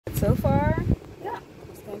So far, yeah,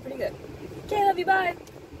 it's going pretty good. Okay, love you, bye.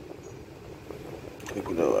 Pick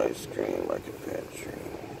no ice cream like a pantry.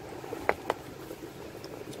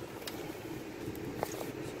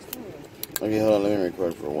 Okay, hold on, let me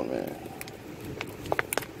record for 1 minute.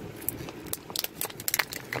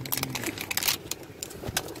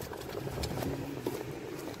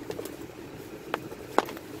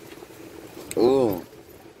 Ooh.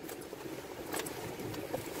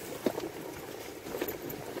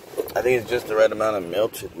 I think it's just the right amount of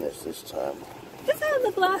meltedness this time. That's how it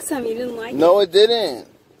looked last time. You didn't like it? No, it didn't.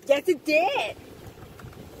 Yes, it did.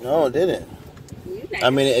 No, it didn't. You I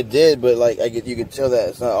mean, it did, but like you could tell that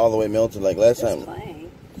it's not all the way melted like last time.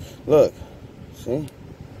 Playing. Look, see?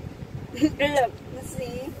 Look, let's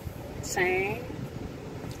see. Same.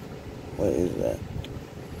 What is that?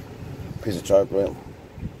 Piece of chocolate.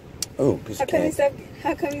 Ooh, piece of candy.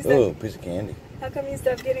 How come you stopped? Ooh, piece of candy. How come you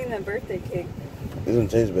stopped getting that birthday cake? This one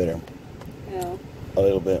tastes better. No. A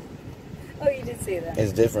little bit. Oh, you did say that.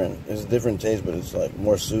 It's different. It's a different taste, but it's like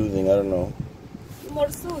more soothing. I don't know. More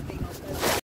soothing.